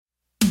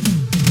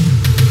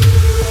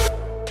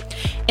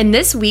In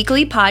this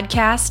weekly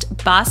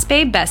podcast, Boss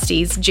Babe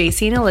Besties,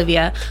 JC and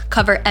Olivia,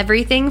 cover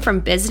everything from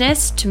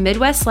business to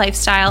Midwest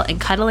lifestyle and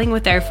cuddling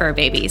with their fur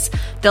babies.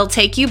 They'll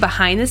take you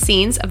behind the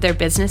scenes of their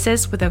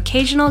businesses with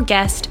occasional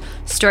guest,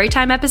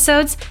 storytime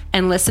episodes,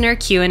 and listener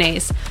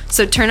Q&As.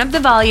 So turn up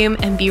the volume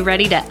and be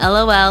ready to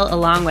LOL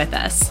along with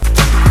us.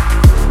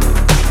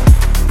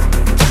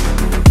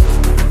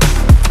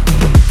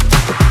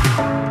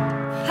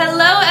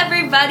 Hello,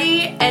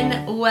 everybody,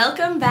 and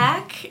welcome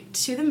back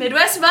to the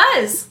Midwest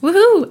Buzz.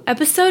 Woohoo!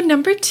 Episode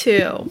number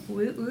 2.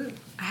 Woo woo.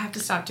 I have to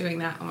stop doing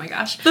that. Oh my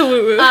gosh. The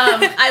woo woo.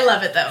 I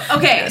love it though.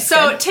 Okay, That's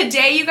so good.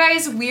 today, you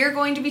guys, we are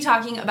going to be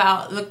talking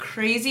about the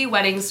crazy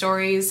wedding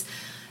stories,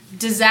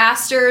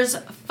 disasters,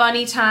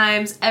 funny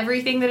times,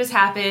 everything that has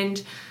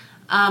happened.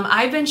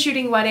 I've been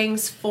shooting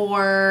weddings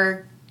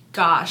for,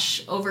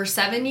 over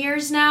 7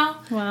 years now.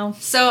 Wow.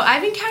 So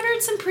I've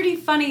encountered some pretty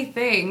funny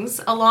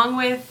things, along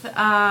with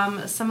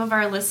some of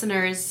our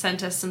listeners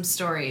sent us some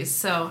stories.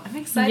 So I'm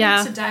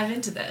excited to dive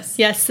into this.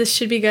 Yes, this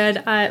should be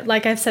good.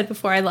 Like I've said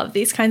before, I love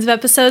these kinds of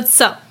episodes,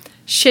 so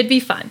should be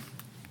fun.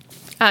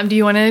 Do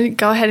you want to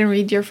go ahead and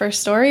read your first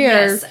story?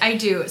 Yes, I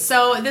do.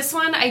 So this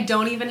one, I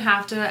don't even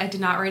have to, I did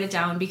not write it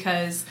down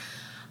because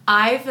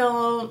I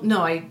was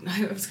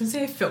going to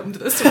say I filmed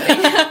this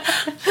wedding.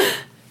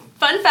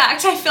 Fun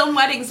fact, I film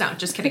weddings now.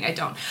 Just kidding, I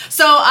don't.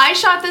 So I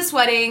shot this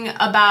wedding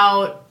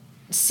about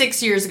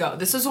 6 years ago.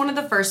 This was one of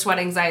the first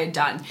weddings I had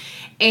done.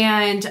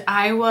 And day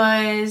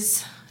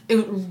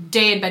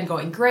had been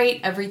going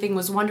great. Everything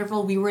was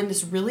wonderful. We were in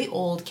this really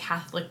old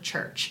Catholic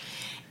church.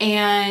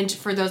 And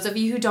for those of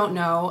you who don't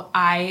know,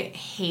 I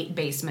hate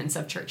basements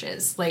of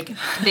churches. Like,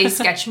 they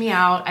sketch me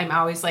out. I'm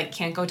always like,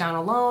 can't go down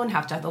alone,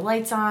 have to have the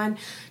lights on.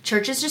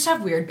 Churches just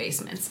have weird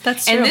basements.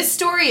 That's true. And this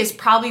story is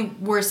probably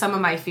where some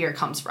of my fear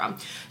comes from.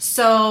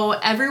 So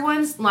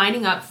everyone's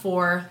lining up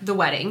for the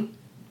wedding.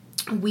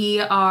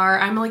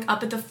 I'm like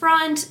up at the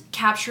front,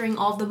 capturing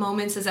all the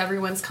moments as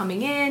everyone's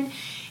coming in.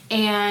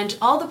 And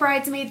all the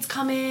bridesmaids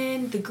come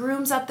in. The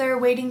groom's up there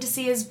waiting to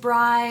see his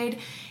bride.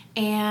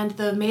 And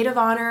the maid of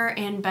honor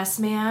and best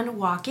man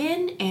walk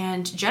in,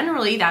 and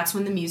generally that's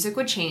when the music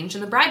would change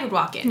and the bride would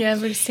walk in. Yeah,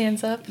 everybody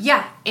stands up.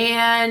 Yeah,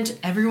 and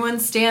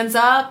everyone stands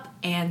up,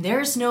 and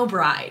there's no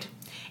bride.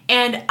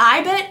 And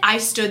I bet I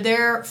stood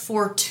there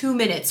for 2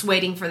 minutes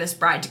waiting for this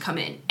bride to come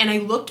in. And I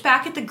looked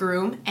back at the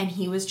groom, and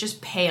he was just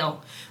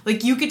pale.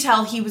 Like, you could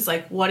tell he was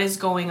like, what is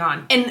going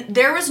on? And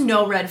there was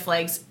no red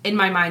flags in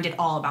my mind at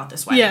all about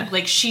this wedding. Yeah.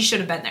 Like, she should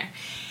have been there.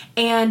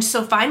 And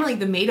so finally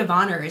the maid of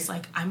honor is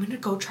like, I'm going to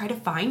go try to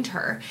find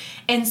her.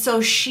 And so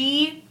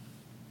she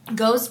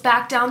goes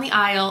back down the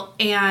aisle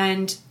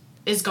and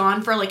is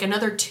gone for like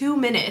another 2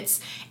 minutes.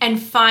 And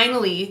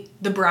finally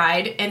the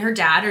bride and her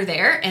dad are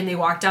there and they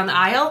walk down the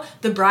aisle.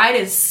 The bride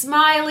is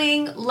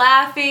smiling,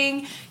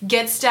 laughing,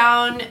 gets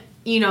down,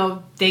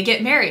 they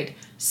get married.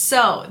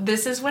 So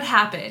this is what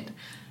happened.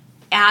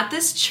 At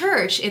this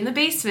church in the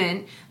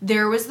basement,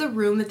 there was the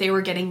room that they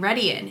were getting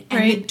ready in.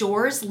 And the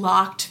doors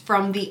locked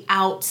from the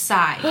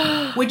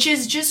outside, which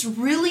is just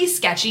really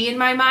sketchy in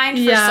my mind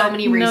for so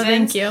many reasons. No,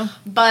 thank you.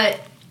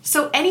 But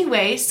so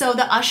anyway, so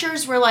the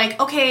ushers were like,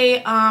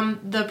 okay,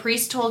 the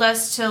priest told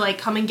us to like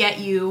come and get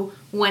you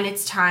when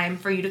it's time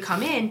for you to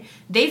come in.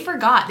 They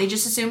forgot. They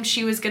just assumed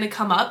she was going to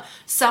come up.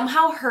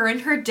 Somehow her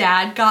and her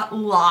dad got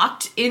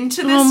locked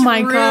into this room. Oh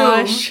my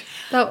gosh.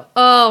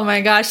 Oh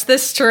my gosh, the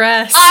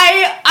stress.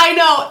 I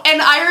know.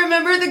 And I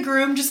remember the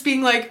groom just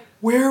being like,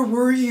 where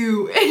were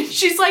you? And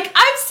she's like,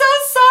 I'm so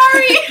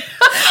sorry.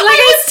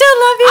 I still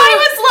love you. I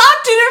was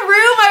locked in a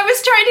room. I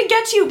was trying to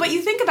get you. But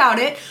you think about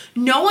it,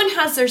 no one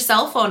has their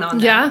cell phone on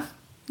them. Yeah.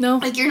 No.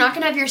 Like, you're not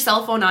going to have your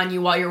cell phone on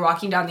you while you're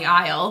walking down the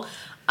aisle.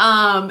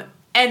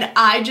 And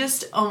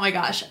oh my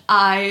gosh,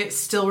 I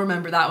still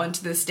remember that one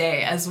to this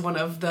day as one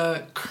of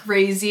the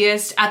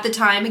craziest, at the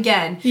time,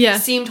 again,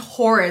 seemed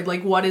horrid,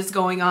 like, what is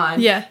going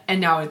on? Yeah.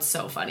 And now it's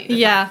so funny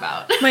to talk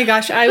about. My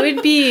gosh, I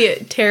would be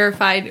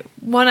terrified.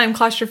 One, I'm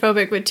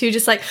claustrophobic, but two,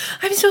 just like,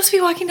 I'm supposed to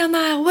be walking down the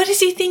aisle. What is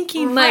he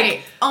thinking? Right.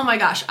 Like, oh my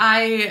gosh,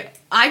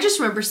 I just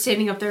remember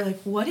standing up there like,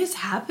 what is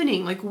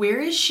happening? Like, where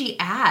is she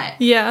at?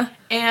 Yeah.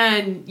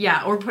 And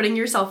or putting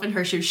yourself in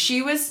her shoes.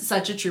 She was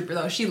such a trooper,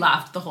 though. She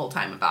laughed the whole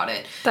time about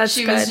it.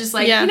 She was just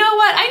like, you know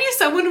what? I knew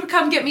someone would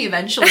come get me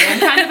eventually. I'm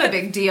kind of a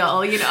big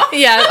deal,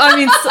 Yeah, I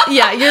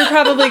mean, you're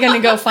probably going to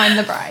go find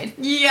the bride.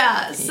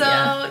 Yeah,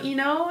 so,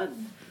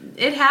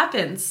 it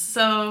happens.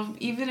 So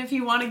even if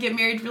you want to get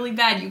married really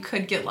bad, you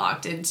could get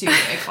locked into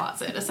a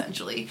closet,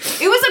 essentially.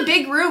 It was a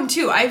big room,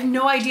 too. I have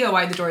no idea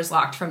why the door's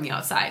locked from the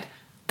outside.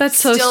 That's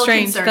so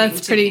strange.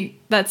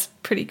 That's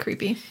pretty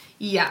creepy.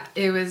 Yeah,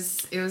 it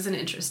was an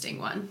interesting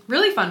one.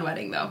 Really fun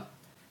wedding, though.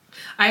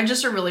 I have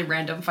just a really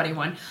random funny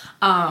one.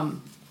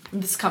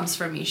 This comes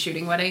from me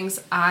shooting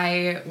weddings.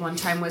 I one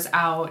time was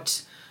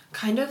out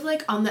kind of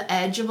like on the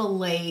edge of a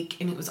lake,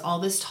 and it was all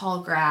this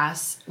tall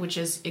grass, which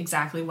is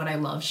exactly what I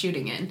love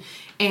shooting in.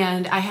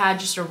 And I had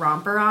just a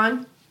romper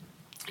on,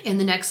 and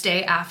the next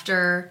day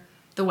after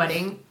the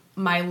wedding,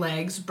 my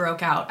legs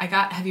broke out.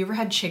 Have you ever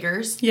had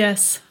chiggers?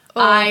 Yes.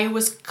 I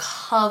was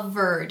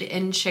covered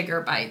in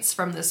chigger bites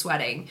from this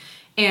wedding.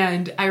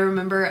 And I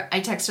remember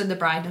I texted the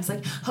bride and I was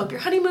like, hope your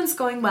honeymoon's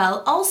going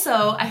well. Also,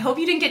 I hope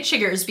you didn't get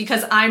chiggers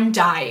because I'm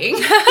dying.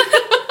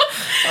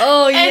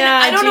 Oh, and yeah.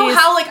 I don't know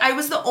how, like, I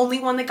was the only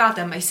one that got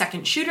them. My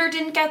second shooter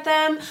didn't get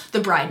them. The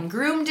bride and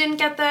groom didn't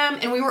get them.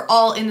 And we were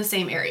all in the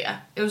same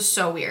area. It was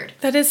so weird.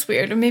 That is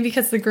weird. Maybe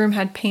because the groom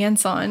had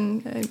pants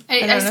on.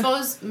 I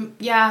suppose,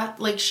 yeah,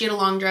 like, she had a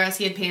long dress,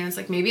 he had pants.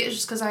 Like, maybe it's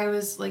just because I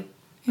was, like,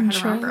 I had a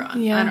romper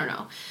on. Yeah. I don't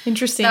know.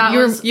 Interesting.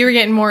 You were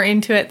getting more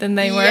into it than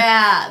they were.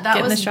 Yeah,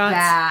 that was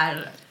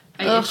bad.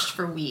 I itched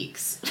for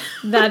weeks.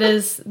 That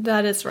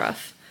is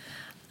rough.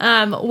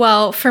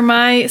 Well, for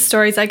my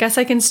stories, I guess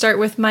I can start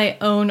with my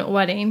own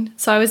wedding.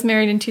 So I was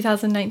married in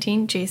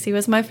 2019. JC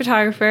was my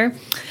photographer.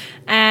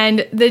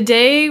 And the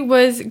day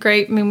was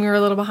great. I mean, we were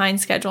a little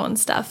behind schedule and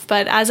stuff.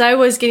 But as I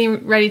was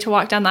getting ready to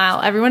walk down the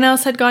aisle, everyone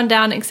else had gone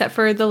down except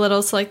for the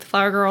littles, so like the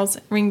flower girls,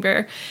 ring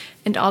bearer.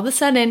 And all of a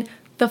sudden,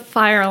 the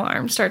fire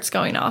alarm starts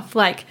going off,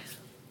 like,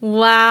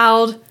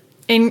 loud.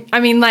 And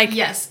I mean, like...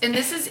 Yes, and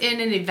this is in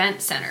an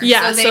event center.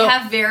 Yeah, so they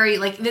have very,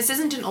 like, this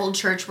isn't an old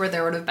church where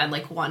there would have been,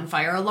 like, one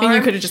fire alarm. And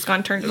you could have just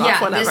gone turned it off,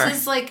 whatever. Yeah,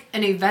 this is, like,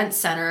 an event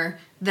center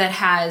that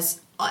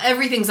has...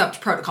 Everything's up to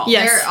protocol.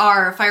 Yes. There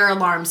are fire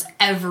alarms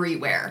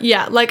everywhere.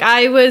 Yeah, like,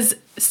 I was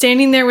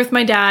standing there with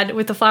my dad,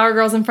 with the flower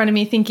girls in front of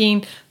me,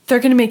 thinking... They're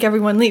going to make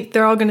everyone leave.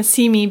 They're all going to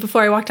see me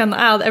before I walk down the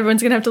aisle.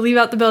 Everyone's going to have to leave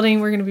out the building.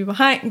 We're going to be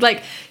behind.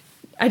 Like,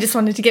 I just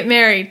wanted to get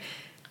married.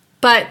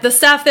 But the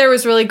staff there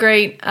was really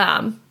great.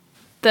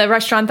 The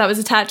restaurant that was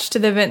attached to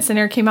the event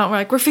center came out and were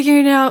like, we're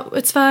figuring it out.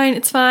 It's fine.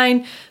 It's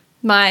fine.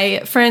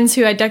 My friends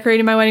who had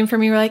decorated my wedding for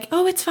me were like,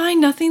 oh, it's fine.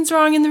 Nothing's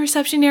wrong in the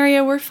reception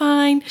area. We're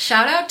fine.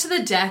 Shout out to the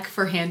deck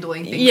for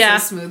handling things so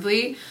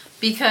smoothly.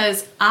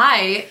 Because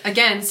I,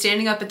 again,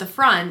 standing up at the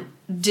front,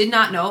 did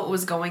not know what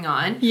was going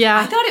on. Yeah.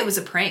 I thought it was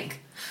a prank.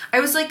 I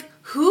was like,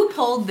 who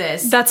pulled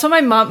this? That's what my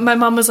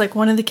mom was like,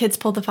 one of the kids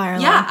pulled the fire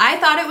alarm. Yeah, I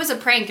thought it was a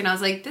prank, and I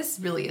was like, this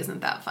really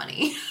isn't that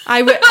funny.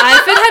 If it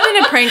had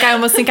been a prank, I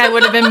almost think I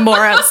would have been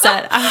more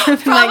upset. I would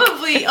have been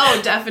Probably,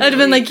 definitely. I'd have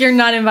been like, you're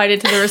not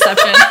invited to the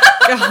reception.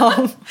 Go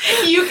home.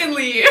 You can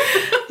leave.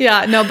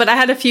 Yeah, no, but I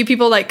had a few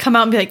people like come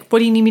out and be like, what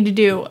do you need me to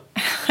do?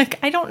 Like,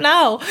 I don't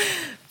know.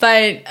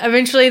 But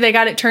eventually they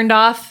got it turned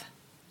off.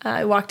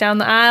 I walked down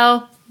the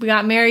aisle. We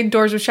got married,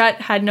 doors were shut,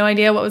 had no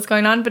idea what was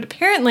going on. But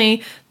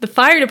apparently the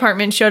fire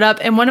department showed up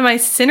and one of my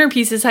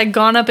centerpieces had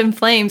gone up in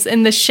flames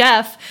and the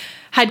chef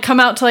had come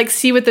out to like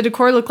see what the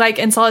decor looked like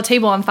and saw a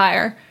table on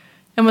fire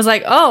and was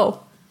like,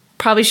 oh,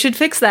 probably should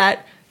fix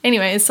that.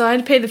 Anyways, so I had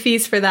to pay the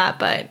fees for that,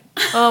 but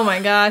oh my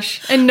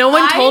gosh. And no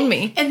one told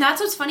me. And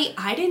that's what's funny.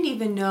 I didn't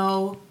even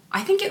know.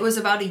 I think it was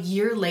about a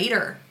year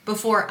later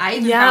before I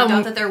even found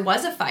out that there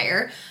was a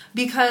fire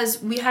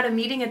because we had a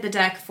meeting at the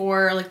deck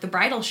for like the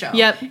bridal show.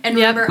 Yep. And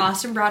remember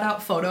Austin brought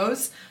out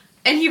photos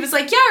and he was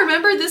like, yeah,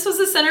 remember this was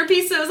the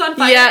centerpiece that was on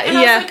fire? Yeah, and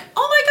I was like,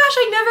 oh my gosh,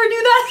 I never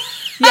knew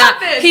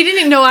that happened. He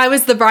didn't know I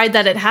was the bride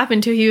that it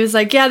happened to. He was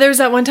like, yeah, there was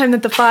that one time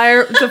that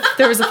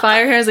there was a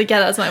fire here. I was like, yeah,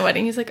 that was my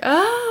wedding. He's like,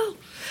 oh.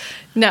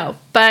 No,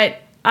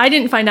 but I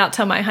didn't find out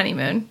till my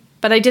honeymoon.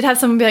 But I did have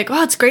someone be like,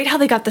 oh, it's great how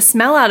they got the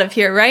smell out of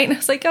here, right? And I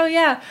was like, oh,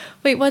 yeah.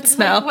 Wait, what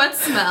smell? Like, what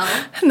smell?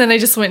 And then I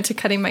just went to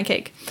cutting my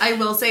cake. I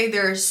will say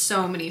there are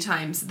so many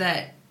times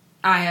that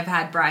I have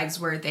had brides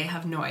where they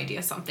have no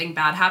idea something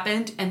bad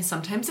happened. And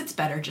sometimes it's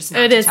better just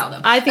not to tell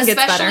them. I think it's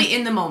better. Especially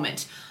in the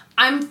moment.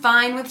 I'm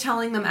fine with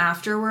telling them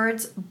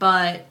afterwards,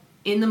 but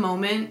in the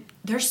moment,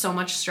 there's so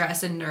much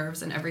stress and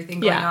nerves and everything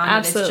going on.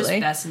 Absolutely. And it's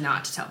just best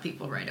not to tell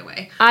people right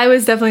away. I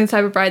was definitely the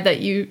type of bride that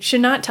you should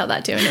not tell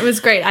that to. And it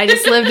was great. I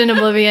just lived in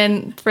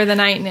oblivion for the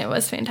night and it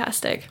was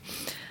fantastic.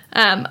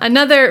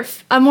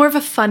 More of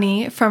a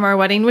funny from our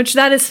wedding, which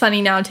that is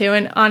funny now too.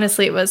 And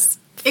honestly,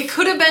 it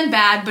could have been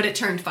bad, but it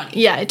turned funny.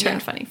 Yeah, it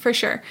turned funny for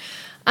sure.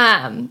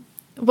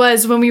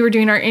 Was when we were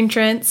doing our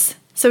entrance.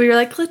 So we were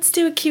like, let's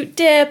do a cute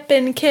dip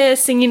and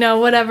kiss and,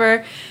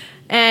 whatever.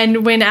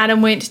 And when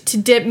Adam went to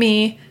dip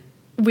me,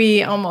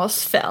 we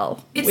almost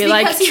fell. We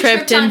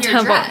tripped and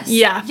tumbled.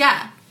 Yeah.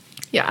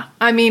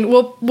 I mean,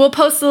 we'll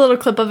post a little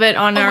clip of it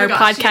on our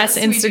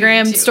podcast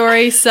Instagram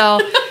story. So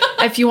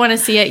if you want to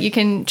see it, you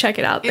can check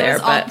it out there.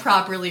 It was all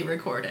properly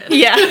recorded.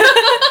 Yeah.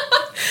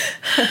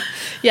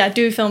 Yeah,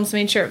 Dewey Films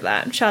made sure of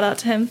that. Shout out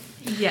to him.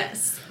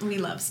 Yes. We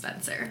love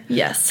Spencer.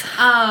 Yes.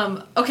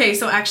 Okay,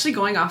 so actually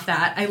going off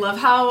that, I love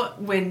how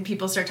when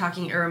people start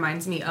talking, it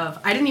reminds me of,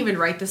 I didn't even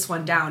write this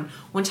one down.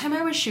 One time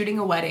I was shooting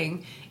a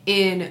wedding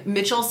in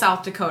Mitchell,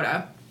 South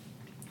Dakota.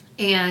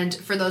 And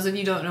for those of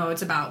you who don't know,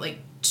 it's about like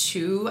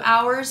 2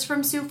 hours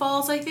from Sioux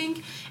Falls, I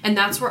think. And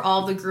that's where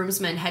all the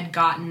groomsmen had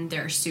gotten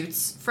their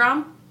suits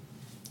from.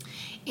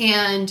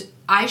 And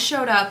I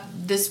showed up,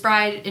 this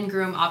bride and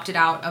groom opted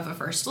out of a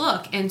first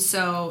look. And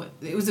so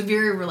it was a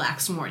very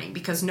relaxed morning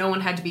because no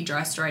one had to be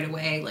dressed right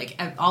away. Like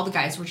all the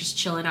guys were just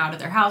chilling out at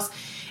their house.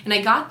 And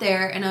I got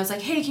there and I was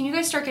like, hey, can you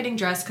guys start getting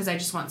dressed? Because I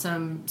just want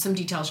some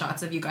detail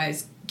shots of you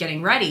guys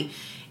getting ready.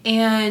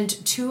 And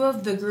two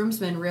of the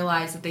groomsmen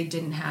realized that they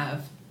didn't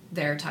have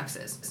their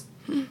tuxes.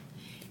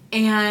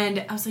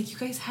 And I was like, you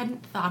guys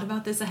hadn't thought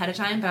about this ahead of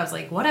time, but I was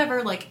like,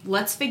 whatever, like,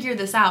 let's figure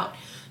this out.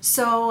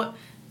 So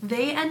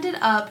they ended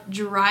up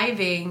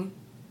driving.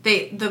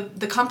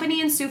 The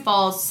company in Sioux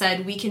Falls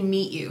said, we can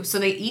meet you. So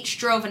they each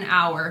drove an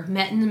hour,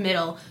 met in the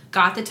middle,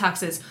 got the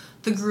tuxes.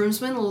 The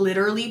groomsmen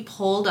literally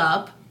pulled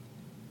up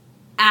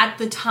at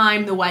the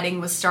time the wedding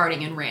was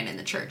starting and ran in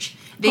the church.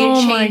 They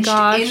had changed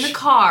in the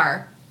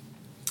car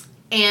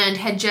and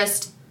had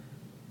just,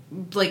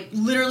 like,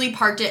 literally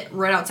parked it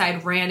right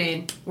outside, ran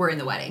in, were in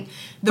the wedding.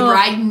 The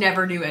bride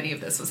never knew any of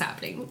this was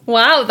happening.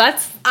 Wow,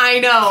 that's... I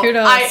know.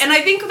 Kudos. And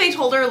I think they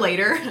told her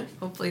later.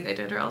 Hopefully they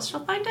did, or else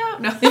she'll find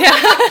out. No. Yeah.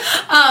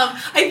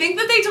 I think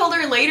that they told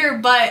her later,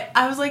 but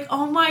I was like,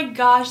 oh my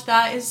gosh,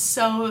 that is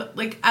so,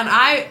 like, and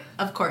I,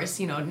 of course,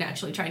 you know,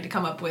 naturally trying to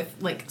come up with,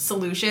 like,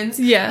 solutions.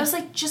 Yeah. I was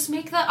like, just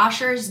make the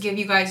ushers give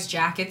you guys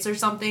jackets or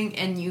something,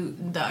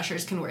 and the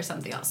ushers can wear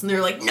something else. And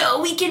they're like,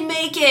 no, we can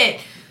make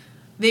it.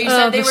 They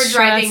said they were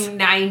driving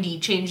 90,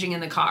 changing in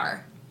the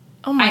car.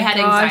 Oh my gosh. I had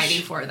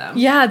anxiety for them.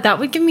 Yeah, that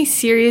would give me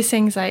serious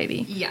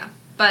anxiety. Yeah.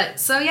 But,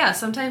 so yeah,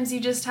 sometimes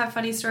you just have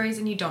funny stories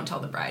and you don't tell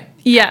the bride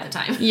at the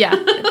time.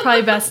 Yeah,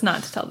 probably best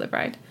not to tell the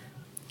bride.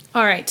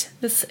 All right,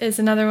 this is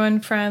another one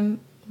from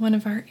one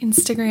of our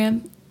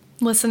Instagram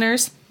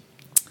listeners.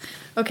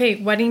 Okay,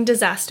 wedding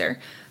disaster.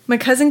 My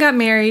cousin got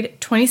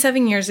married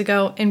 27 years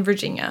ago in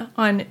Virginia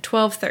on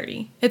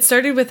 12/30. It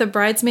started with a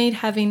bridesmaid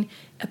having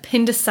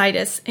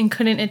appendicitis and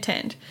couldn't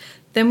attend.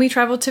 Then we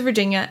traveled to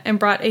Virginia and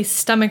brought a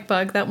stomach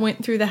bug that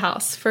went through the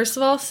house. First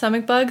of all,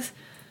 stomach bugs,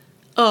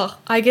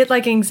 I get,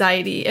 like,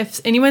 anxiety. If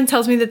anyone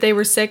tells me that they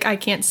were sick, I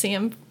can't see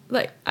them.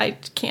 Like, I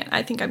can't.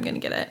 I think I'm going to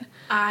get it.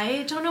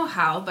 I don't know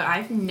how, but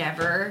I've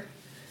never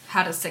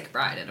had a sick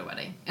bride at a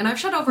wedding. And I've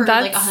shot over,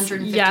 like,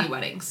 150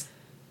 weddings.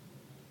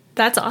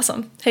 That's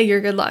awesome. Hey,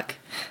 you're good luck.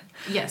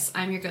 Yes,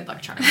 I'm your good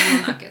luck charm. You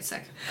will not get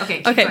sick.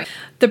 Okay, keep going.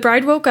 The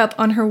bride woke up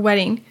on her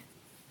wedding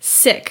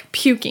sick,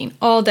 puking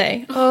all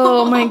day.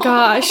 Oh my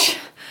gosh.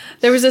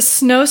 There was a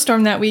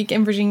snowstorm that week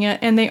in Virginia,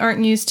 and they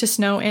aren't used to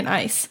snow and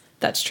ice.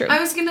 That's true. I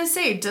was going to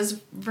say,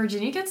 does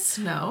Virginia get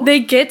snow?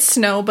 They get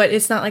snow, but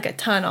it's not like a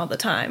ton all the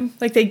time.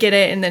 Like, they get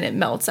it, and then it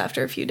melts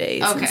after a few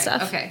days and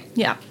stuff. Okay.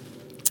 Yeah.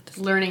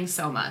 Learning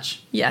so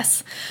much.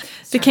 Yes.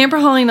 The camper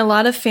hauling a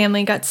lot of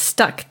family got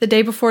stuck the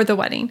day before the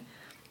wedding.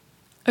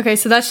 Okay,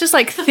 so that's just,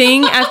 like,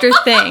 thing after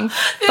thing.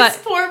 This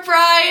poor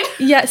bride.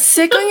 Yeah,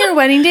 sick on your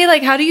wedding day?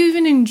 Like, how do you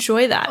even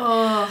enjoy that?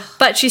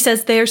 But she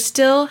says they are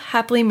still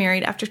happily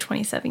married after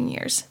 27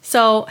 years.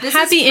 So, this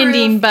happy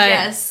ending, but...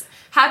 Yes,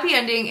 happy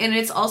ending, and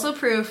it's also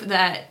proof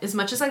that as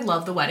much as I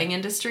love the wedding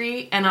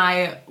industry, and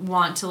I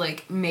want to,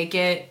 like, make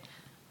it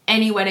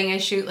any wedding I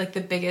shoot, like,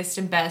 the biggest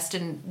and best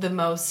and the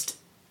most...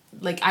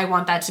 Like, I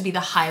want that to be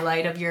the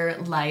highlight of your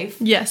life.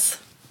 Yes.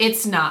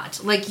 It's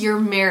not. Like, your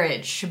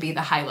marriage should be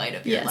the highlight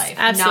of your life,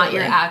 absolutely. not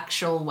your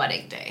actual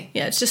wedding day.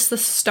 Yeah, it's just the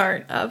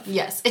start of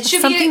it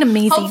should something be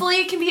amazing. Hopefully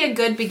it can be a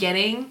good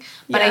beginning,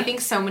 but I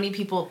think so many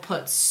people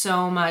put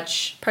so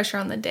much pressure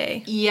on the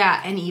day.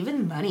 Yeah, and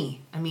even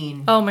money. I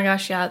mean, oh my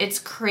gosh, yeah. It's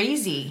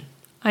crazy.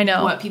 I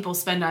know. What people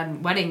spend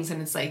on weddings,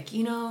 and it's like,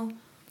 you know,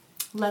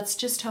 let's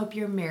just hope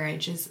your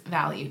marriage is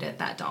valued at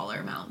that dollar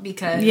amount,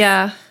 because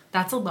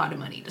that's a lot of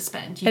money to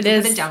spend. You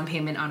can put a down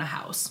payment on a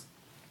house.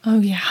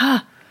 Oh yeah.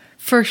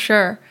 For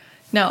sure.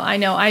 No, I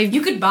know.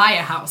 You could buy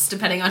a house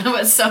depending on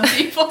what some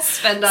people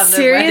spend on their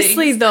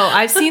Seriously, weddings. though,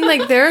 I've seen,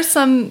 like, there are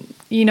some,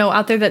 you know,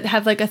 out there that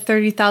have, like, a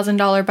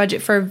 $30,000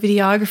 budget for a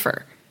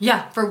videographer.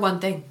 Yeah, for one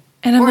thing.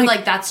 And I'm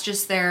like, that's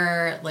just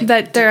their, like,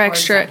 that they're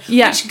extra.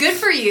 Yeah. Which, good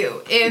for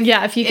you.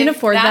 If you can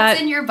afford that,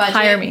 that's in your budget,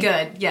 hire me.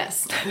 Good.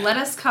 Yes. Let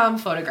us come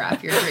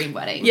photograph your dream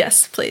wedding.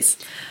 Yes, please.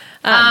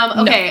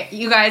 Okay,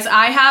 you guys,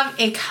 I have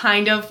a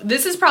kind of...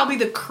 This is probably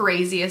the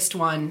craziest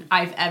one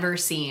I've ever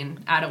seen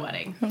at a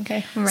wedding.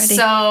 Okay, I'm ready.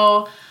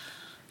 So,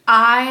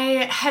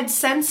 I had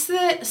sensed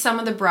that some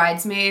of the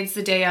bridesmaids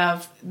the day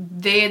of,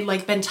 they had,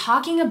 like, been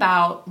talking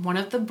about one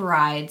of the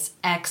bride's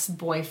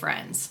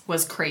ex-boyfriends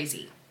was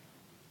crazy.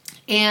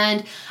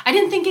 And I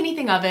didn't think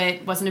anything of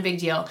it, wasn't a big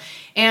deal.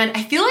 And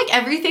I feel like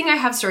everything I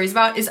have stories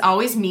about is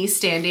always me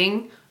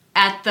standing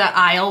at the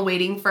aisle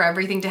waiting for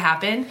everything to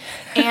happen.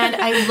 And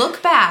I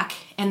look back,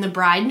 and the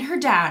bride and her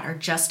dad are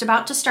just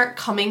about to start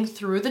coming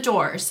through the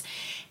doors.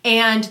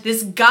 And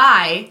this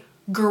guy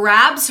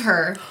grabs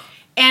her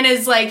and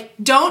is like,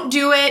 don't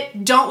do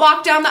it. Don't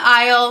walk down the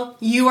aisle.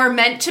 You are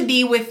meant to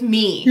be with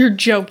me. You're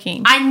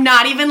joking. I'm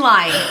not even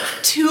lying.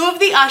 Two of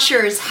the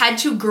ushers had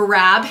to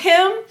grab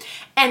him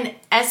and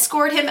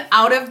escort him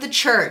out of the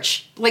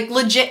church. Like,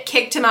 legit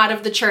kicked him out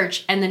of the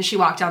church. And then she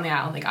walked down the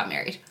aisle and they got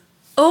married.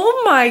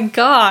 Oh my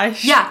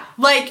gosh. Yeah,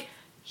 like,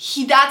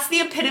 that's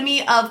the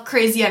epitome of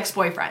crazy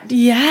ex-boyfriend.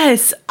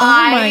 Yes. Oh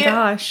my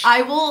gosh.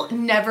 I will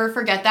never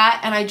forget that,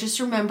 and I just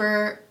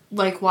remember,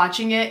 like,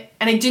 watching it,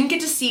 and I didn't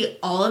get to see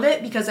all of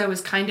it because I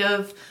was kind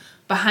of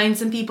behind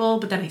some people,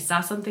 but then I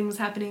saw something was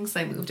happening, so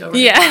I moved over.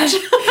 Yeah.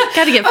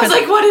 Gotta get I was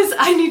like,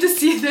 I need to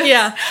see this.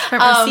 Yeah,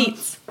 front row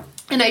seats.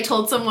 And I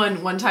told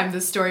someone one time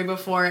this story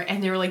before,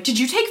 and they were like, did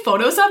you take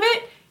photos of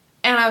it?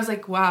 And I was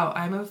like, wow,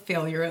 I'm a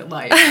failure at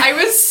life. I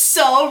was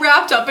so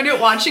wrapped up in it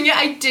watching it,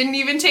 I didn't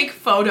even take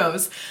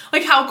photos.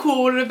 Like, how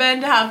cool would it have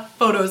been to have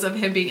photos of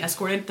him being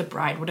escorted? The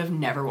bride would have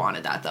never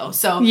wanted that, though.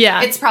 So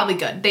it's probably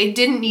good. They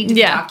didn't need to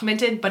be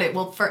documented, but it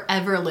will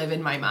forever live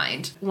in my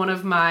mind. One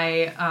of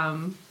my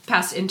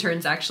past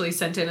interns actually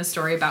sent in a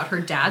story about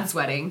her dad's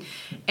wedding.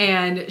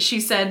 And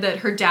she said that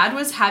her dad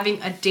was having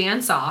a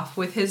dance-off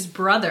with his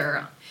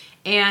brother,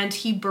 and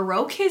he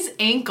broke his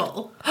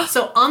ankle.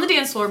 So on the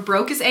dance floor,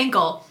 broke his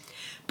ankle.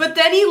 But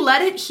then he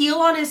let it heal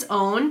on his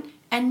own,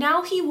 and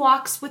now he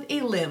walks with a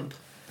limp.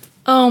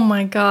 Oh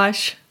my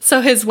gosh.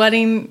 So his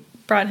wedding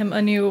brought him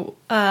a new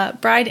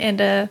bride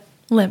and a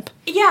limp.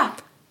 Yeah.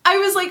 I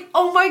was like,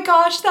 oh my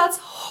gosh, that's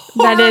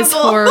horrible. That is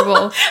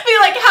horrible. I mean,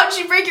 like, how'd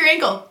you break your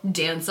ankle?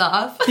 Dance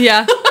off.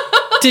 Yeah.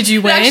 Did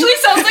you win? It actually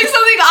sounds like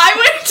something I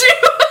would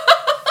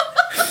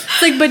do.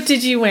 It's like, but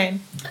did you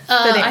win?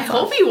 I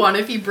hope he won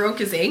if he broke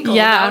his ankle.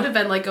 Yeah. That would have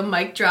been like a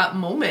mic drop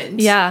moment.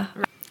 Yeah.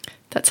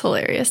 That's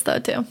hilarious, though,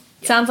 too.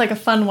 Yeah. Sounds like a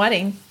fun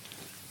wedding.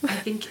 I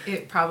think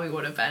it probably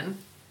would have been.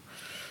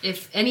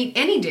 If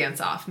any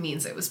dance-off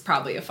means it was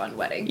probably a fun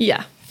wedding.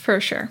 Yeah,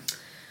 for sure.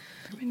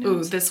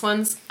 Ooh, this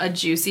one's a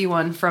juicy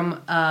one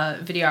from a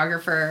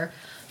videographer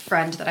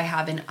friend that I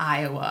have in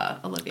Iowa.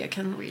 Olivia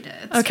can read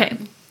it. Okay.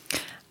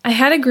 I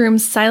had a groom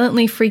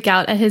silently freak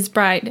out at his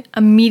bride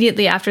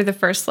immediately after the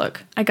first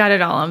look. I got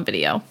it all on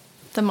video.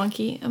 The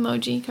monkey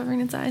emoji covering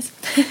its eyes.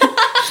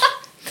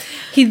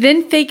 He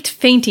then faked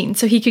fainting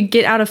so he could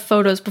get out of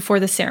photos before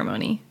the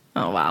ceremony.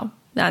 Oh, wow.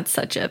 That's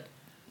such a...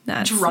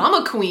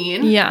 drama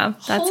queen. Yeah.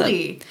 That's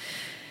Holy.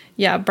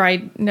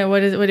 Bride... No,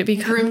 would it be?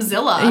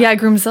 Groomzilla. Yeah,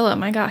 Groomzilla.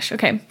 My gosh.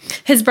 Okay.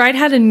 His bride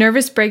had a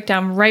nervous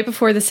breakdown right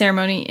before the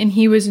ceremony, and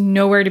he was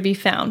nowhere to be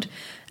found.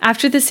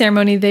 After the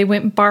ceremony, they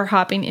went bar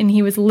hopping, and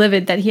he was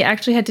livid that he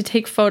actually had to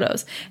take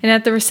photos. And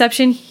at the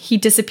reception, he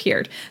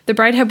disappeared. The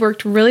bride had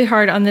worked really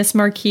hard on this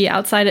marquee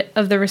outside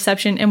of the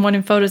reception and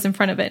wanted photos in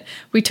front of it.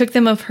 We took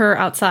them of her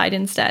outside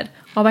instead,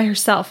 all by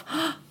herself.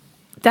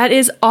 That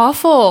is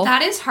awful.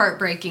 That is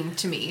heartbreaking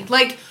to me.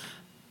 Like,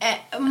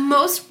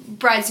 most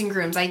brides and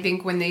grooms, I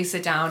think, when they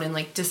sit down and,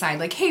 like, decide,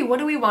 like, hey, what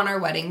do we want our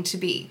wedding to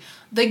be?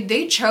 Like,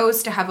 they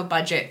chose to have a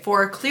budget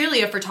for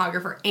clearly a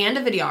photographer and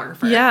a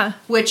videographer. Yeah.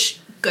 Which...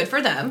 good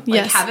for them.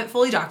 Like, have it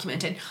fully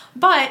documented.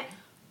 But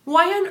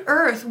why on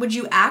earth would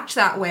you act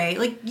that way?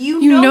 Like, you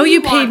know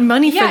you paid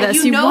money for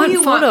this. You want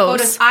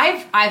photos.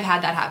 I've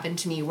had that happen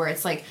to me where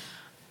it's like,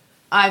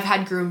 I've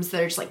had grooms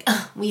that are just like,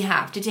 we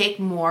have to take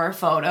more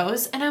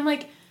photos. And I'm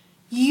like,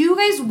 you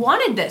guys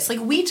wanted this. Like,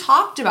 we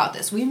talked about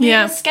this. We made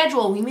a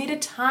schedule. We made a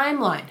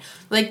timeline.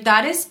 Like,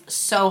 that is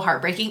so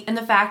heartbreaking. And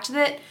the fact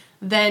that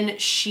then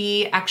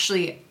she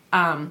actually...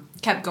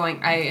 kept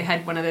going. I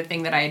had one other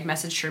thing that I had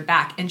messaged her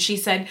back, and she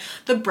said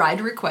the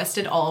bride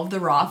requested all of the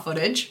raw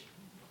footage,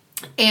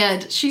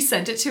 and she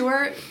sent it to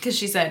her because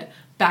she said,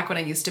 back when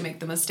I used to make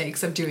the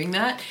mistakes of doing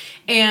that,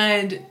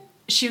 and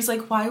she was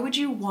like, why would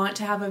you want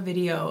to have a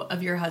video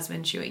of your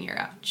husband chewing your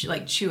ass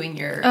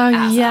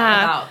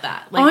out about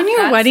that? Like, on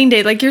your wedding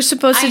day, like, you're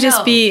supposed to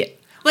just be...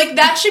 Like,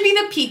 that should be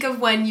the peak of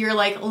when your,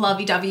 like,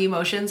 lovey-dovey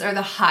emotions are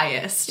the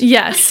highest.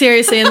 Yeah,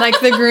 seriously. And, like,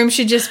 the groom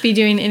should just be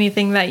doing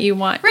anything that you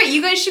want. Right.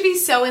 You guys should be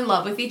so in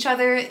love with each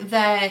other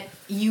that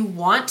you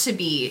want to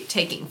be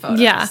taking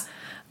photos. Yeah.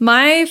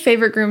 My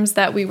favorite grooms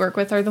that we work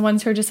with are the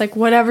ones who are just like,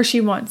 whatever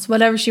she wants. Or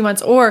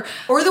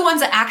the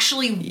ones that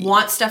actually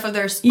want stuff of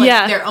their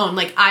own.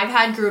 Like, I've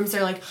had grooms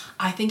that are like,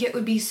 I think it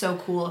would be so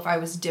cool if I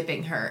was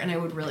dipping her, and I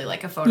would really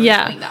like a photo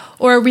of doing that.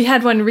 Or we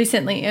had one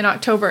recently in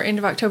October, end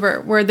of October,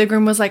 where the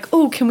groom was like,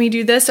 oh, can we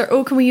do this? Or,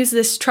 oh, can we use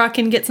this truck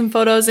and get some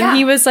photos? And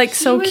he was like,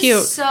 so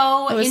cute.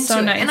 So into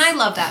it. Nice. And I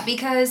love that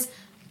because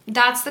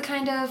that's the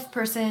kind of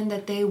person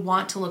that they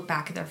want to look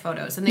back at their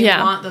photos, and they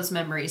want those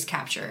memories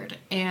captured.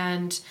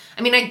 And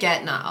I mean, I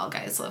get not all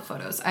guys love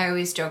photos. I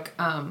always joke,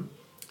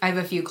 I have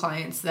a few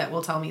clients that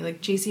will tell me,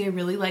 like, JC, I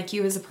really like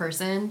you as a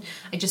person.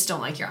 I just don't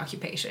like your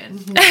occupation.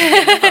 Photos.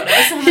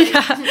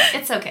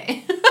 It's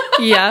okay.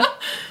 Yeah.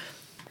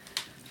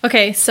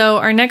 Okay, so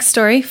our next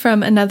story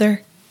from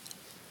another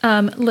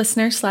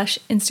listener /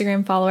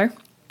 Instagram follower.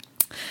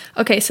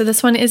 Okay, so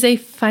this one is a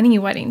funny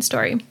wedding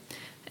story.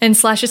 And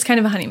 / is kind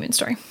of a honeymoon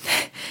story.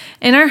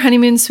 In our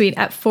honeymoon suite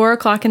at 4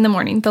 o'clock in the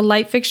morning, the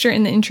light fixture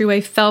in the entryway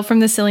fell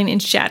from the ceiling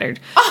and shattered.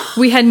 Oh.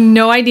 We had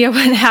no idea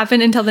what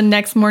happened until the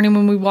next morning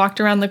when we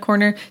walked around the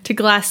corner to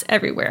glass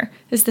everywhere.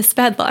 Is this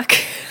bad luck?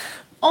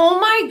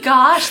 Oh my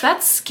gosh,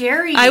 that's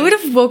scary. I would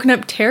have woken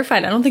up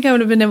terrified. I don't think I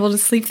would have been able to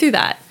sleep through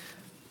that.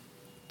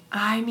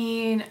 I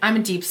mean, I'm a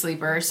deep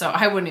sleeper, so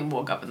I wouldn't even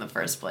woke up in the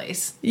first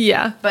place.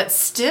 Yeah. But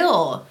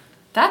still,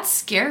 that's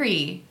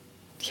scary.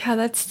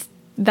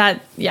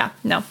 Yeah,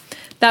 no.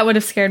 That would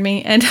have scared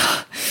me. And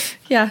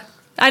yeah,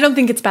 I don't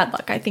think it's bad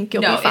luck. I think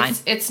you'll be fine.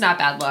 It's not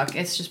bad luck.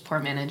 It's just poor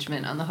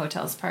management on the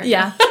hotel's part.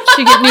 Yeah.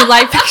 Should get new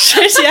light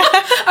fixtures. Yeah.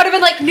 I would have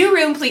been like, new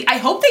room, please. I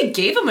hope they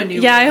gave him a new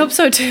room. Yeah, I hope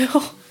so too.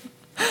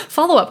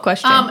 Follow-up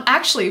question.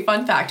 Actually,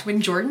 fun fact,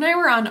 when Jordan and I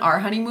were on our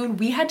honeymoon,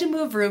 we had to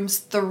move rooms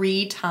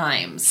 3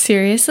 times.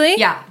 Seriously?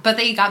 Yeah, but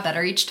they got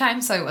better each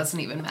time, so I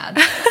wasn't even mad.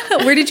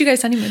 Where did you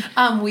guys honeymoon?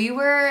 We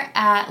were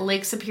at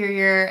Lake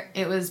Superior.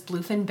 It was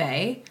Bluefin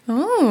Bay.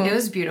 Oh. It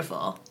was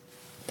beautiful.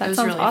 That it was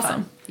sounds really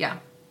awesome. fun. Yeah.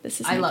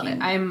 I love it.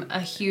 I'm a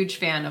huge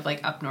fan of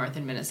like up north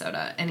in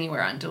Minnesota,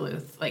 anywhere on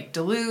Duluth. Like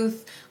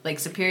Duluth, Lake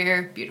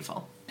Superior,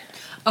 beautiful.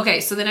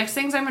 Okay, so the next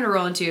things I'm going to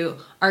roll into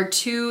are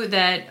 2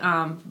 that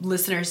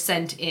listeners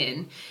sent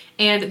in.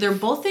 And they're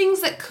both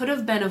things that could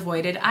have been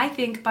avoided, I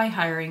think, by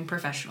hiring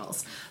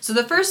professionals. So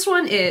the first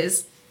one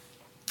is,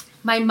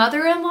 my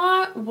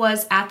mother-in-law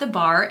was at the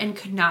bar and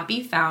could not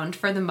be found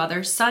for the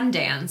mother-son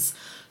dance.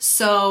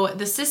 So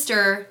the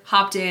sister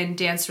hopped in,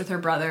 danced with her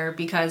brother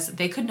because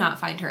they could not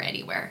find her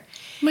anywhere.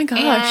 Oh my gosh.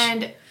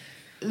 And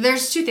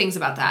there's 2 things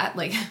about that.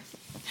 Like,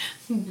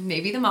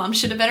 maybe the mom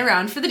should have been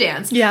around for the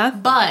dance. Yeah.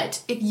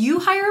 But if you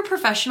hire a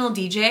professional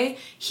DJ,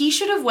 he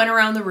should have went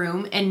around the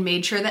room and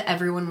made sure that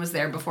everyone was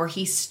there before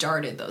he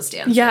started those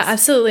dances. Yeah,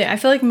 absolutely. I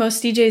feel like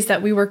most DJs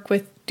that we work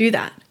with do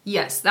that.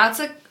 Yes, that's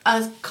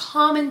a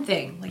common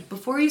thing. Like,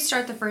 before you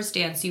start the first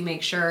dance, you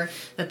make sure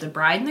that the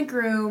bride and the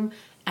groom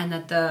and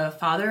that the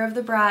father of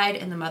the bride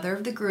and the mother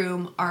of the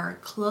groom are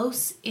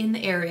close in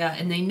the area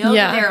and they know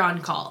that they're on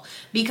call.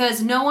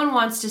 Because no one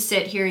wants to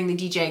sit hearing the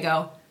DJ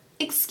go,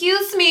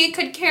 "Excuse me,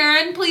 could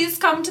Karen please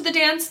come to the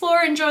dance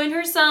floor and join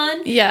her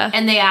son?" Yeah.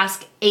 And they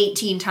ask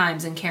 18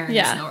 times and Karen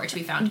is nowhere to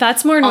be found.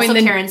 That's more annoying also,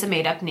 than... Karen's a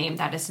made-up name.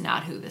 That is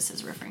not who this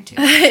is referring to.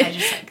 I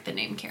just like the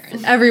name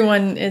Karen.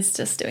 Everyone is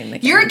just doing the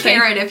Karen You're a thing.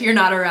 Karen if you're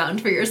not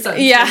around for your son's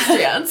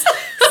dance.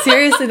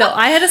 Seriously, though.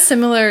 I had a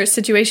similar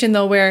situation,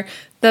 though, where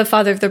the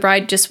father of the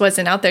bride just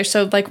wasn't out there.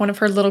 So, like, one of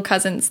her little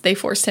cousins, they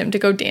forced him to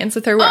go dance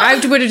with her. Where I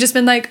would have just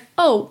been like,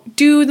 oh,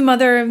 do the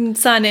mother and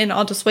son, and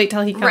I'll just wait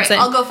till he comes in.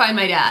 I'll go find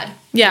my dad.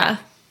 Yeah.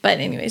 But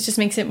anyways, just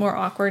makes it more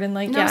awkward and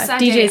like, Sad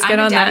DJ's day. good I'm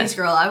on a daddy's that.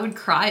 girl. I would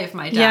cry if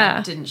my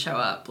dad didn't show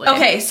up. Like, Oh.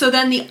 okay, so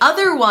then the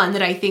other one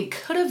that I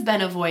think could have been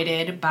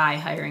avoided by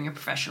hiring a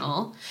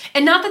professional,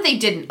 and not that they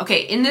didn't.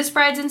 Okay, in this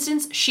bride's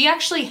instance, she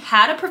actually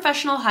had a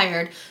professional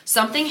hired.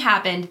 Something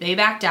happened. They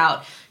backed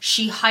out.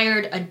 She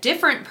hired a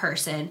different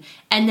person,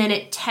 and then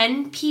at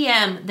 10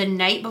 p.m. the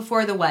night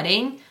before the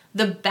wedding,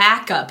 the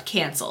backup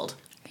canceled.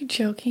 Are you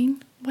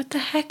joking? What the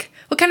heck?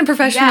 What kind of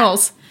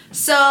professionals? Yeah.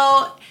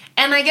 So...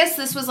 And I guess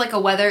this was like a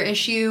weather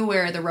issue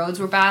where the roads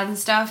were bad and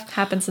stuff.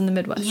 Happens in the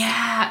Midwest.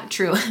 Yeah,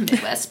 true.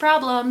 Midwest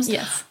problems.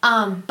 Yes.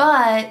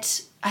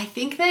 But I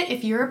think that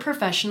if you're a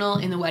professional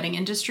in the wedding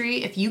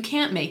industry, if you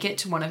can't make it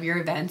to one of your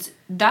events,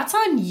 that's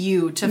on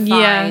you to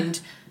find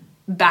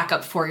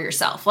backup for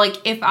yourself. Like,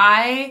 if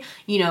I,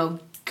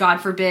 God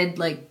forbid,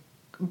 like,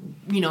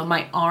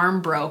 my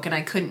arm broke and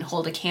I couldn't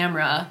hold a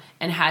camera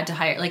and had to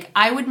hire, like,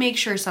 I would make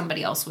sure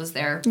somebody else was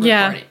there to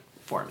record it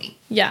for me.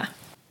 Yeah.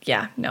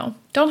 Yeah, no.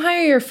 Don't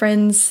hire your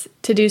friends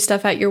to do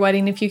stuff at your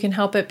wedding if you can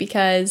help it,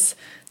 because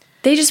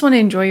they just want to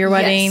enjoy your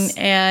wedding. Yes.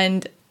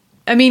 And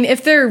I mean,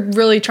 if they're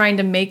really trying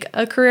to make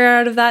a career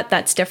out of that,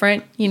 that's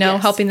different,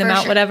 helping them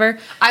out, whatever.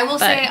 I will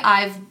say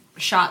I've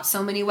shot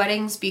so many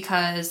weddings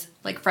because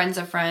like friends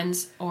of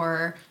friends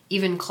or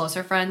even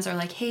closer friends are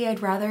like, hey,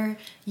 I'd rather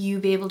you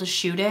be able to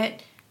shoot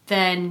it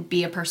than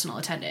be a personal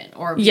attendant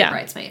or be a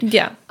bridesmaid.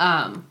 Yeah.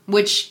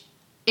 Which...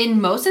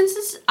 in most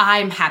instances,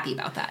 I'm happy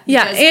about that.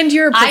 Yeah, and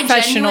you're a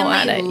professional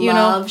at it. I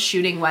love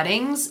shooting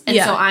weddings, and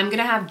so I'm going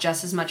to have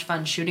just as much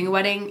fun shooting a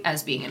wedding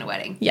as being in a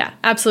wedding. Yeah,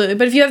 absolutely.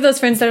 But if you have those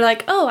friends that are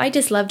like, oh, I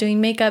just love doing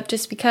makeup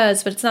just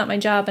because, but it's not my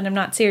job and I'm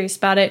not serious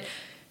about it,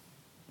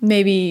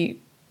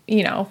 maybe,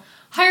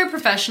 hire a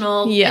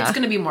professional. Yeah. It's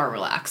going to be more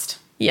relaxed.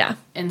 Yeah.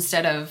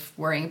 Instead of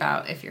worrying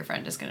about if your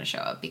friend is going to show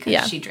up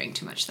because she drank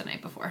too much the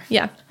night before.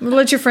 Yeah.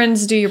 Let your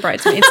friends do your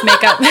bridesmaids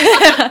makeup.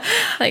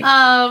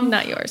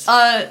 Not yours.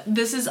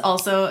 This is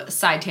also a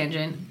side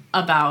tangent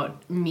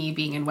about me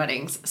being in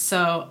weddings.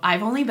 So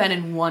I've only been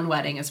in one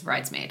wedding as a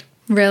bridesmaid.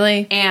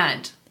 Really?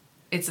 And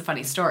it's a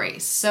funny story.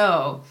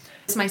 So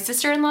it's my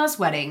sister-in-law's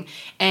wedding,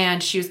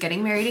 and she was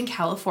getting married in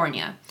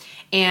California.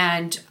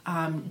 And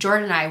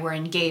Jordan and I were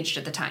engaged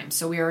at the time.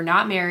 So we were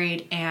not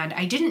married, and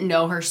I didn't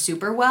know her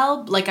super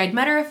well. Like, I'd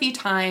met her a few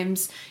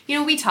times.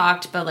 We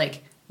talked, but,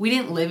 like, we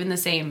didn't live in the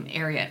same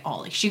area at all.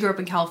 Like, she grew up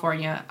in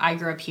California. I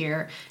grew up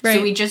here. Right.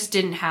 So we just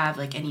didn't have,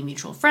 like, any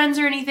mutual friends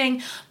or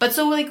anything. But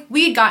so, like,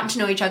 we had gotten to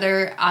know each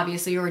other.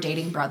 Obviously, we were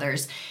dating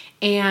brothers.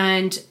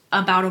 And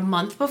about a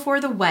month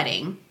before the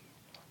wedding,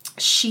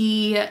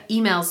 she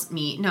calls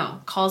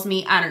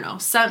me, I don't know,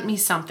 sent me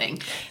something.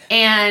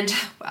 And,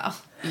 well...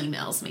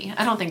 emails me.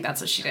 I don't think that's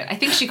what she did. I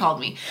think she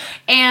called me.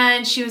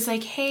 And she was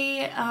like,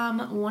 hey,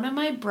 one of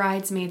my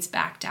bridesmaids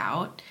backed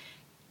out.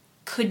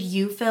 Could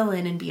you fill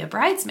in and be a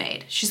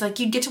bridesmaid? She's like,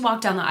 you'd get to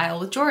walk down the aisle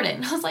with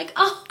Jordan. I was like,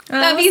 oh,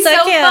 that'd be so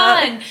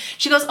fun.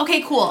 She goes,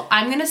 okay, cool.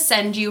 I'm going to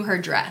send you her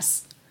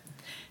dress.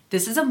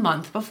 This is a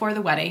month before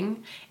the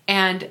wedding.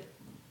 And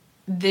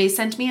they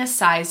sent me a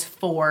size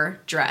 4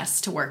 dress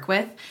to work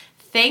with.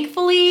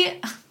 Thankfully...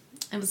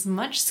 I was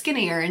much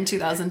skinnier in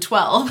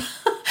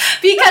 2012.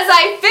 because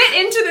I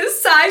fit into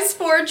this size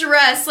 4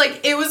 dress.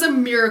 Like, it was a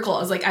miracle. I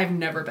was like, I've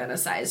never been a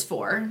size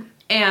 4.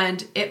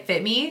 And it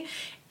fit me.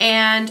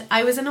 And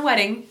I was in a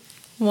wedding.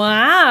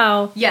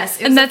 Wow. Yes,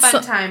 it was a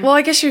fun time. Well,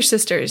 I guess your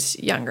sister's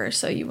younger,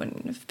 so you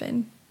wouldn't have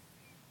been.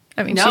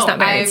 I mean, No, she's not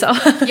married, so.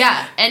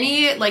 Yeah,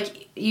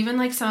 even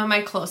like some of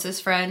my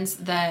closest friends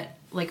that,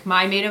 like,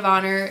 my maid of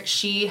honor,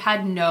 she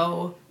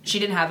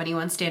didn't have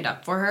anyone stand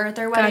up for her at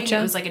their wedding. Gotcha.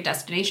 It was like a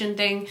destination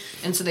thing,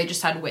 and so they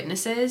just had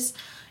witnesses.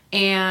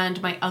 And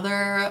my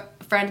other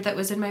friend that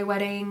was in my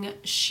wedding,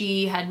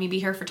 she had me be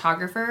her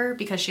photographer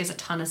because she has a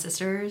ton of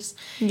sisters.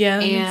 Yeah,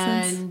 that makes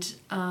sense.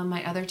 And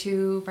my other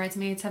 2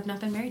 bridesmaids have not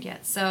been married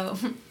yet, so.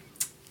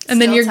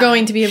 And then you're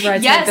going to be a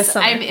bridesmaid this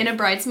summer. Yes, I'm in a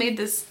bridesmaid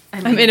this.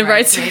 I'm in a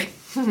bridesmaid.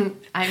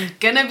 I'm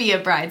gonna be a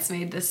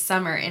bridesmaid this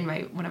summer in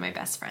one of my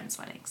best friend's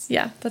weddings.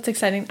 Yeah, that's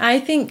exciting. I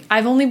think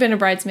I've only been a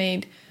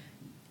bridesmaid,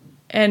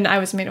 and I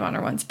was maid of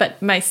honor once, but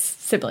my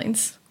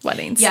siblings'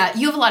 weddings. Yeah,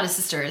 you have a lot of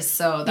sisters,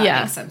 so that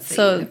makes sense. That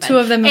so you have 2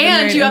 of them have been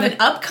and married you have an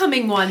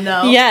upcoming one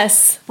though.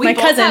 Yes, my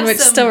both cousin, have which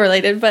is some- still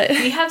related, but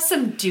We have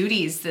some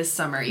duties this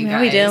summer, you Yeah,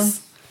 guys. we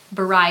do.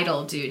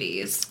 Bridal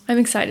duties. I'm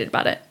excited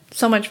about it.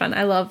 So much fun.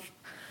 I love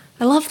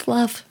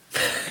love.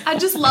 I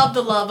just love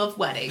the love of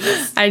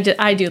weddings. I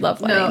do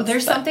love weddings. No,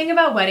 there's but- something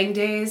about wedding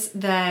days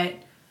that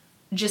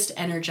just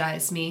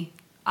energize me.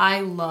 I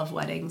love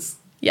weddings.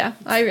 Yeah,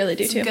 I really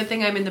do It's too. a good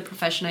thing I'm in the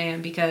profession I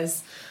am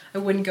because I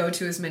wouldn't go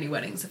to as many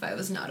weddings if I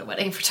was not a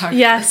wedding photographer.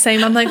 Yeah,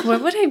 same. I'm like,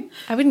 what would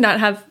I would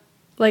not have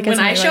like When as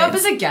I many show up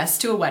weddings. as a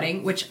guest to a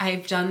wedding, which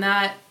I've done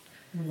that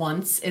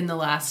once in the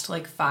last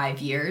like 5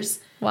 years,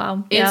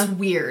 Wow. it's Yeah.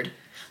 weird.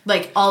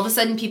 Like all of a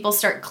sudden people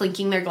start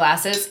clinking their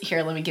glasses.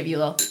 Here, let me give you a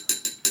little.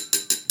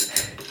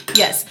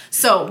 Yes.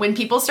 So when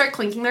people start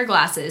clinking their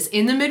glasses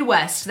in the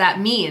Midwest, that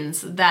means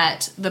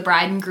that the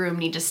bride and groom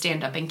need to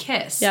stand up and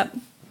kiss. Yep.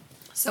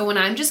 So when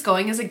I'm just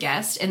going as a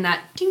guest and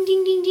that ding,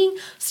 ding, ding, ding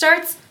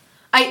starts,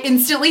 I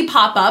instantly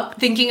pop up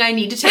thinking I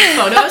need to take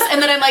photos.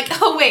 And then I'm like,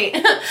 oh, wait,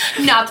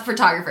 not the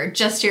photographer,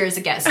 just here as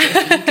a guest.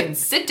 Casey. You can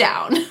sit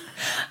down.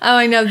 Oh,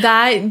 I know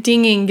that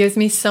dinging gives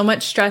me so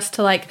much stress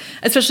to like,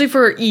 especially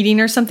for eating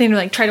or something, to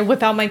like try to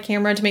whip out my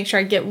camera to make sure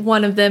I get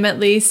one of them at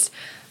least.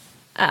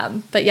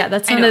 But yeah,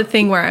 that's not a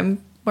thing where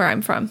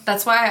I'm from.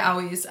 That's why I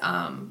always,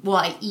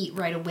 I eat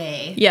right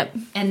away. Yep.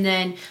 And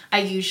then I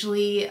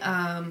usually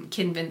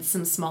convince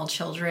some small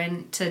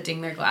children to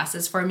ding their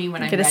glasses for me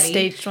when I'm Get a ready.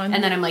 staged one.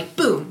 And then I'm like,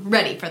 boom,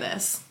 ready for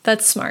this.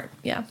 That's smart.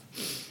 Yeah.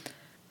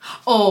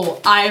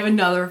 Oh, I have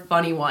another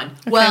funny one.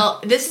 Okay.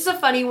 Well, this is a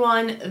funny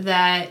one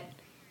that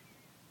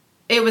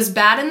it was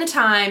bad in the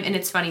time and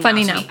it's funny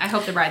now. To me. I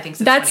hope the bride thinks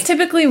it's That's funny.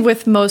 typically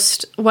with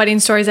most wedding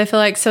stories, I feel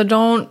like. So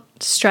don't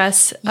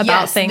stress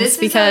about things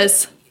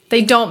because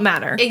they don't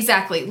matter.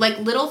 Exactly. Like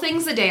little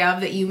things the day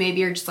of that you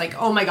maybe are just like,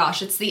 oh my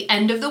gosh, it's the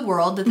end of the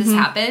world that this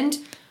happened.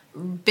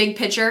 Big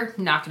picture,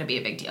 not going to be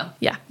a big deal.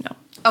 Yeah, no.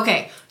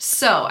 Okay,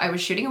 so I was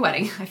shooting a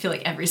wedding. I feel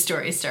like every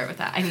story starts with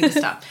that. I need to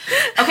stop.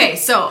 Okay,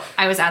 so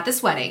I was at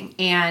this wedding,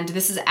 and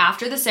this is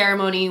after the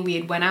ceremony. We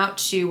had went out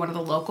to one of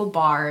the local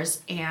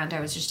bars, and I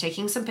was just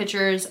taking some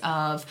pictures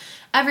of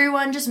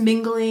everyone just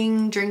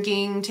mingling,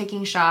 drinking,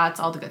 taking shots,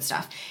 all the good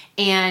stuff.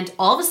 And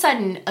all of a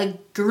sudden, a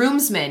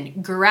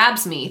groomsman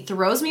grabs me,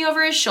 throws me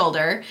over his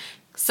shoulder.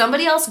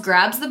 Somebody else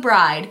grabs the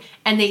bride,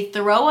 and they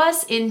throw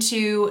us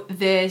into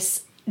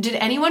this... Did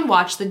anyone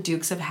watch The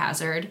Dukes of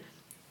Hazzard?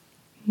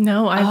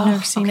 No, I've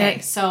never seen it. Okay,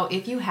 so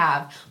if you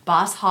have,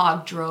 Boss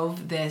Hogg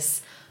drove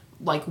this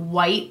like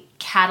white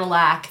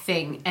Cadillac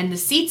thing, and the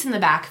seats in the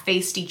back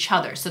faced each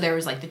other. So there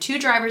was like the 2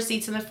 driver's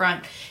seats in the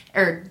front,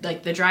 or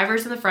like the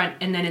drivers in the front,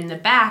 and then in the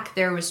back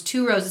there was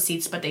 2 rows of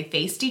seats, but they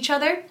faced each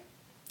other.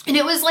 And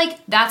it was like,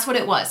 that's what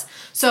it was.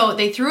 So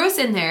they threw us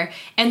in there,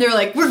 and they're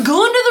like, we're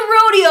going to the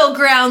rodeo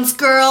grounds,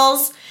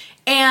 girls.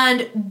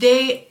 And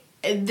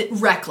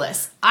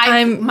reckless.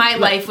 My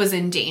life was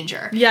in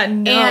danger. Yeah,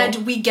 no. And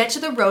we get to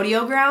the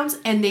rodeo grounds,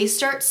 and they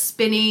start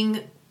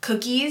spinning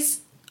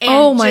cookies. And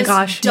oh my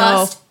gosh,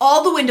 dust. no.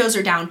 All the windows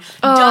are down.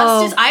 Oh.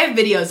 Dust is, I have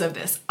videos of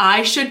this.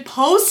 I should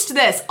post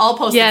this. I'll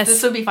post this.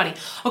 This would be funny.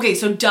 Okay,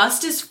 so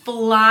dust is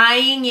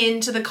flying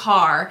into the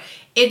car.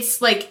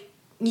 It's like,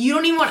 you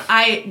don't even want,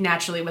 I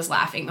naturally was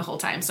laughing the whole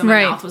time, so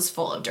my mouth was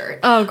full of dirt.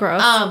 Oh,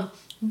 gross.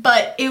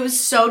 But it was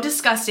so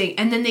disgusting.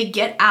 And then they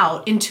get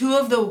out, and 2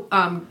 of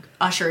the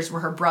ushers were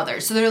her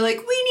brothers. So they're like,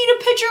 we need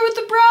a picture with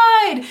the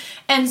bride.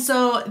 And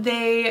so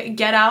they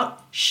get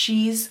out.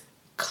 She's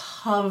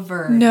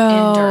covered in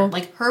dirt.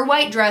 Like, her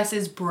white dress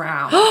is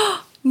brown.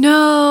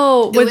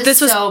 No.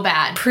 This was so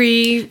bad.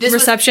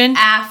 Pre-reception? This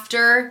was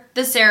after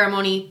the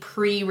ceremony,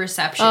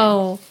 pre-reception.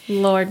 Oh,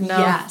 Lord, no.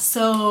 Yeah,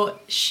 so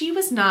she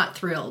was not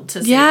thrilled,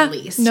 to say the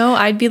least. No,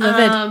 I'd be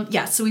livid.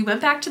 Yeah, so we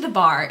went back to the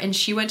bar, and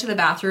she went to the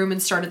bathroom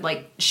and started,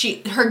 like,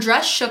 her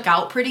dress shook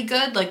out pretty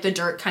good, like, the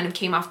dirt kind of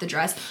came off the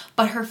dress,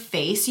 but her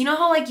face, you know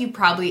how, like,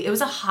 it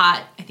was a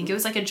hot, I think it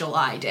was, like, a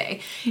July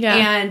day,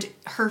 and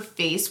her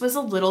face was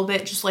a little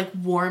bit just, like,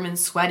 warm and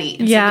sweaty,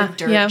 and so the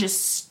dirt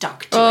just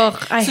stuck to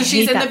it. So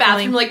she's in the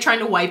bathroom, like, trying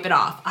to wipe it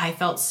off. I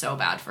felt so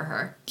bad for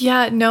her.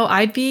 Yeah, no,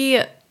 I'd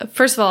be...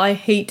 First of all, I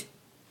hate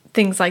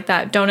things like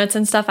that, donuts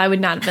and stuff, I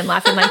would not have been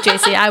laughing like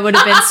JC. I would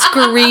have been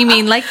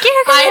screaming like,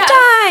 you're gonna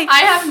die.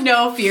 I have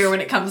no fear when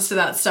it comes to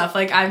that stuff.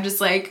 Like, I'm just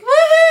like,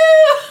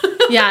 woohoo!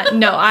 Yeah,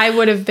 no, I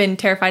would have been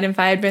terrified. If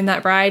I had been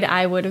that bride,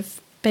 I would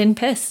have been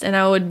pissed, and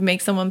I would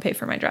make someone pay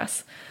for my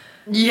dress.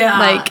 Yeah.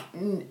 Like,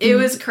 it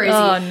was crazy.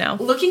 Oh, no.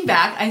 Looking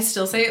back, I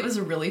still say it was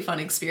a really fun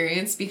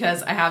experience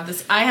because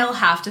I'll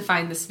have to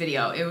find this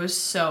video. It was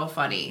so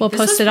funny. We'll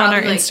post it on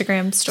our like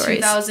Instagram stories.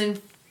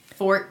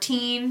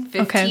 2014,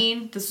 15.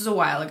 Okay. This was a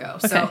while ago.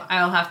 Okay. So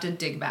I'll have to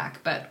dig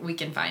back, but we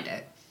can find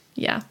it.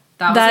 Yeah.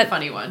 That was a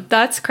funny one.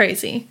 That's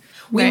crazy.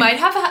 We Right. might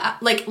have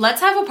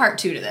let's have a part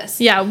 2 to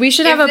this. Yeah, we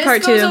should have a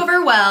part 2. If this goes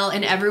over well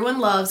and everyone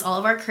loves all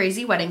of our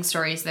crazy wedding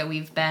stories that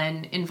we've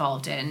been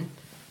involved in,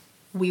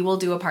 we will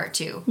do a part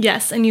 2.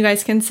 Yes, and you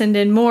guys can send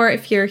in more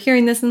if you're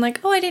hearing this and like,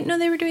 oh, I didn't know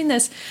they were doing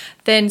this.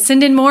 Then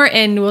send in more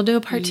and we'll do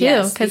a part 2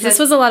 Yes, because this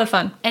was a lot of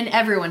fun. And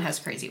everyone has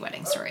crazy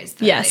wedding stories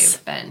that Yes.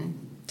 they've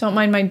been. Don't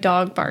mind my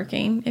dog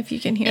barking if you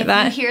can hear If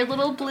that. you hear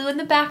little Blue in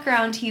the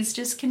background, he's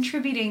just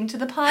contributing to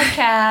the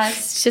podcast.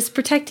 It's just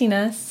protecting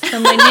us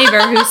from my neighbor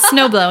who's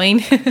snow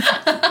blowing.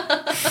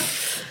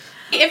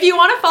 If you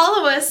want to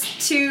follow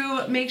us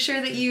to make sure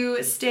that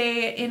you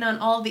stay in on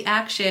all the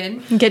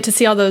action, Get to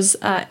see all those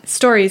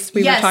stories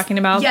we were talking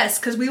about. Yes,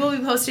 because we will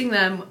be posting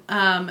them.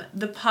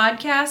 The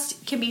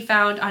podcast can be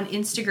found on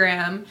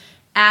Instagram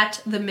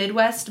at the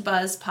Midwest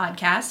Buzz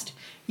Podcast.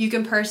 You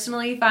can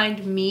personally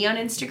find me on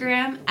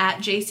Instagram at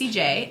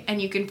JCJ,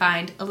 and you can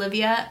find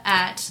Olivia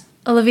at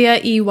Olivia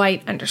E.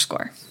 White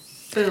 _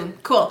 Boom.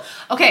 Cool.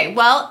 Okay,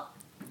 well,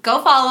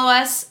 go follow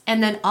us.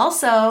 And then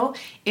also,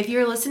 if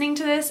you're listening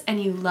to this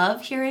and you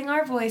love hearing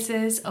our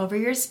voices over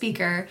your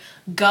speaker,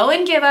 go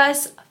and give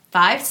us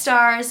 5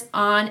 stars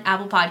on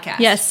Apple Podcasts.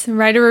 Yes,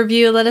 write a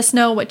review. Let us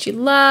know what you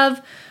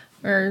love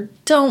or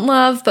don't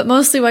love, but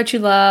mostly what you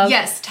love.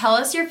 Yes, tell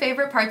us your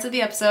favorite parts of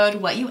the episode,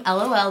 what you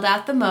LOL'd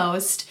at the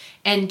most,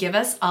 and give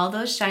us all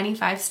those shiny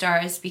 5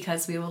 stars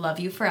because we will love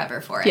you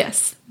forever for it.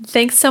 Yes.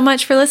 Thanks so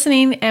much for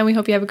listening, and we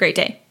hope you have a great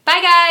day.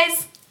 Bye,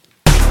 guys!